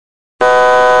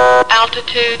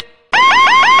altitude.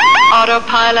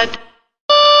 Autopilot.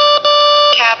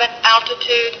 Cabin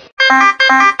altitude.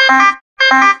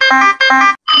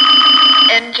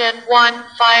 Engine 1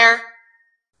 fire.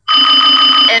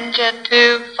 Engine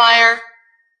 2 fire.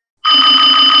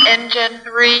 Engine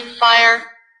 3 fire.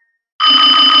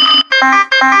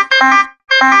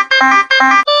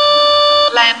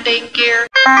 Landing gear.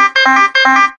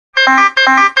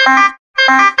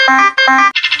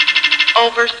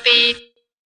 Overspeed.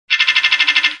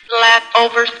 Let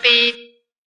overspeed.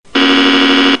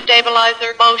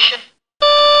 Stabilizer motion.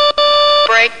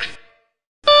 Brakes.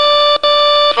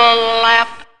 Full lap.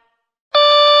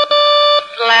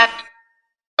 Flat.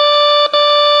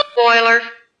 Spoiler.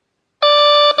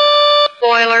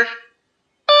 Spoiler.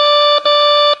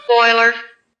 Spoiler.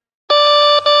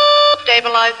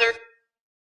 Stabilizer.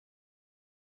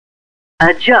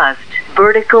 Adjust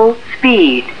vertical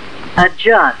speed.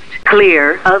 Adjust.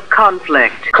 Clear of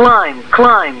conflict. Climb,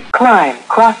 climb. Climb,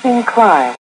 crossing,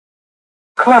 climb.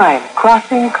 Climb,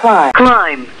 crossing, climb.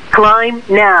 Climb, climb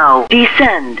now.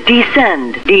 Descend,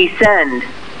 descend, descend.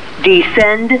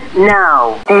 Descend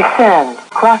now. Descend,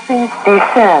 crossing,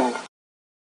 descend.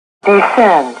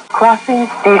 Descend, crossing,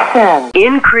 descend.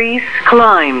 Increase,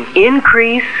 climb,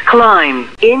 increase, climb.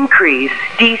 Increase,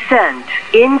 descent,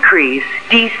 increase,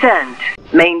 descent.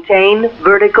 Maintain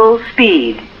vertical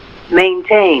speed.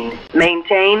 Maintain,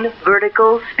 maintain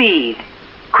vertical speed.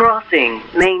 Crossing,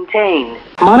 maintain.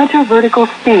 Monitor vertical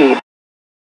speed.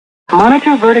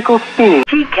 Monitor vertical speed.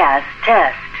 T-CAS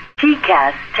test.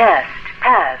 T-CAS test.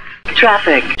 Pass.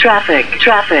 Traffic, traffic,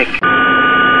 traffic.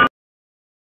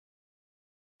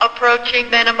 Approaching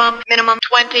minimum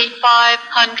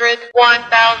 2,500,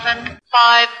 1,000,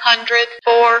 500,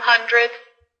 400,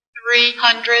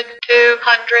 300,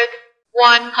 200,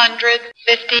 100,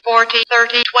 50, 40,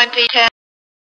 30, 20, 10.